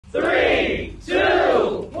3, 2,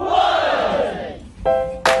 1.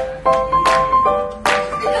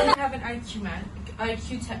 We have an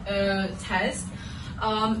IQ test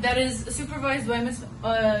that is supervised by Miss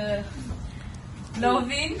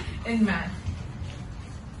Lavin in math.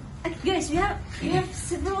 Okay, guys, we have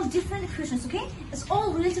several different questions. Okay, it's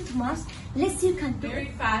all related to math. Let's see if you can do Very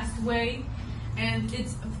it. fast way, and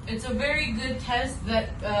it's a very good test that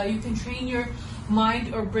you can train your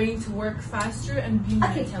mind or brain to work faster and be more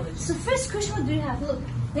intelligent. So first question, what do you have? Look,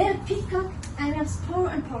 we have peacock and we have power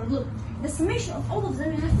and power. Look, the summation of all of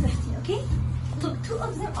them, we have 15. Okay, look, two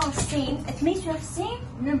of them are same. It means we have same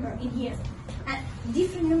number in here and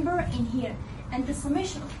different number in here, and the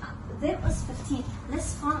summation of them is 15.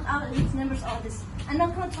 Let's find out which numbers are this, and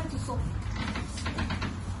now come on, try to solve.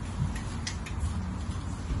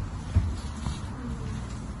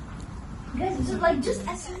 Guys, just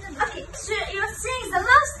answer. Okay, so you're saying the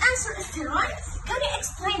last answer is 10, right? Can you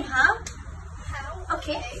explain how? How?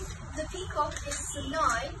 Okay. The peacock is 9.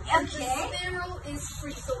 Okay. The sparrow is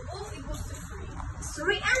 3. So both equals to 3.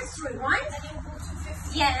 3 and 3, right? And equal to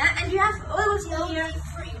 15. Yeah, and you have always here.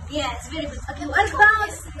 3. Yes, very good. Okay, The what peacock about?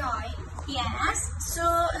 is 9. Yes. So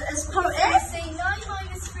as power So I is? say 9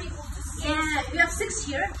 minus 3 equals to 6. Yeah, we have 6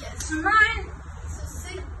 here. Yes. So 9. So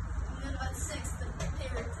 6, then about 6, the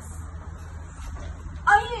parent is.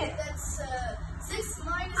 Oh yeah. That's 6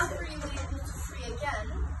 minus 3 will equal to 3 again.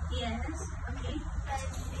 Yes. Okay. And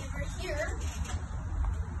over here.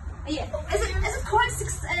 Yeah. Is it correct?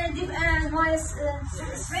 6 minus 3?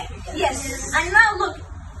 Yes. Yes. And now look.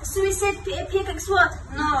 So we said peacock is what?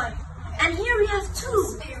 9. And here we have 2.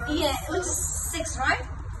 Sparrow. Yeah, which is 6, right?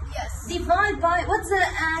 Yes. Divide by, what's the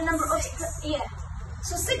number of? 6. Yeah.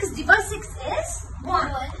 So 6 divided 6 is 1. 1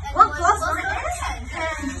 and plus 1 1 is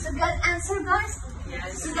 10. So good answer, guys.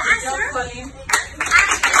 Yes. So the answer.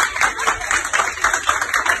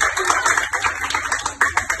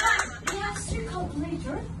 We have 3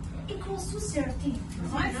 calculator equals to 30.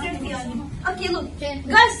 Right? 30 only. Okay, look.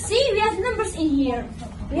 Guys, see, we have numbers in here.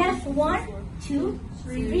 We have 1, 2,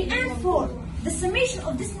 3, and 4. The summation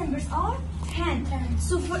of these numbers are 10.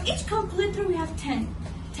 So for each calculator, we have 10.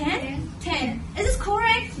 10, 10. Is this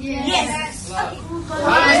correct? Yes. Okay,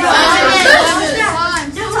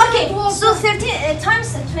 so 30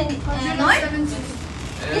 times 29.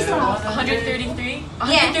 This one. 133?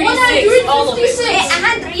 Yeah. 136, all of it. Yeah,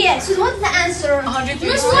 100, yeah. So what's the answer?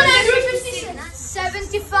 136. 156.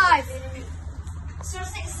 75. So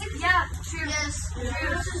 6. Yeah. True. Yes.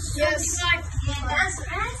 Yes. Yeah, the answer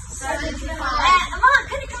is 75. Mom,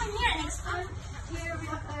 can you come here and explain? Here we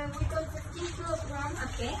got 15 kilograms.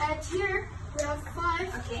 Okay. And here we have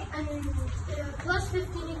 5. Okay. And plus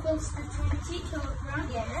 15 equals to 20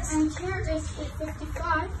 kilograms. Yes. And here is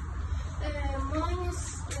 55. Minus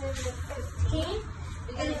 15.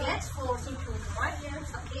 We're gonna get 14 kilograms, right?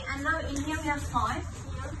 Yes. Okay, and now in here we have 5.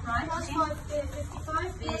 Right. Plus Okay.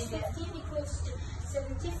 55 plus Yeah. 15 equals to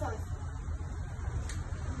 75.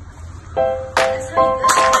 That's how you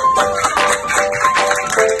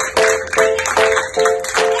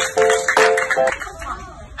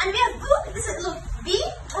And we have book. This is look B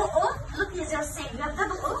O O. Look, these are same. We have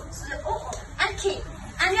double O, so the O and K.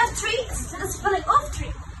 And we have 3. So the spelling of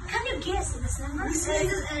 3. Can you guess this number? This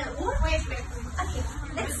is what? Wait. Okay,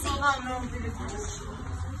 let's see.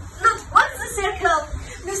 Look, what's the circle?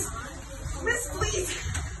 Miss, please.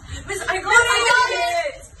 Miss, I got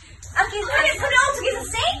it. Okay, can you put it all together?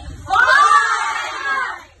 Say 5.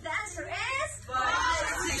 The answer is 5.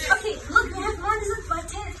 Okay, look, we have 1 by 10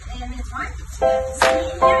 minutes, right? See,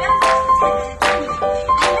 here we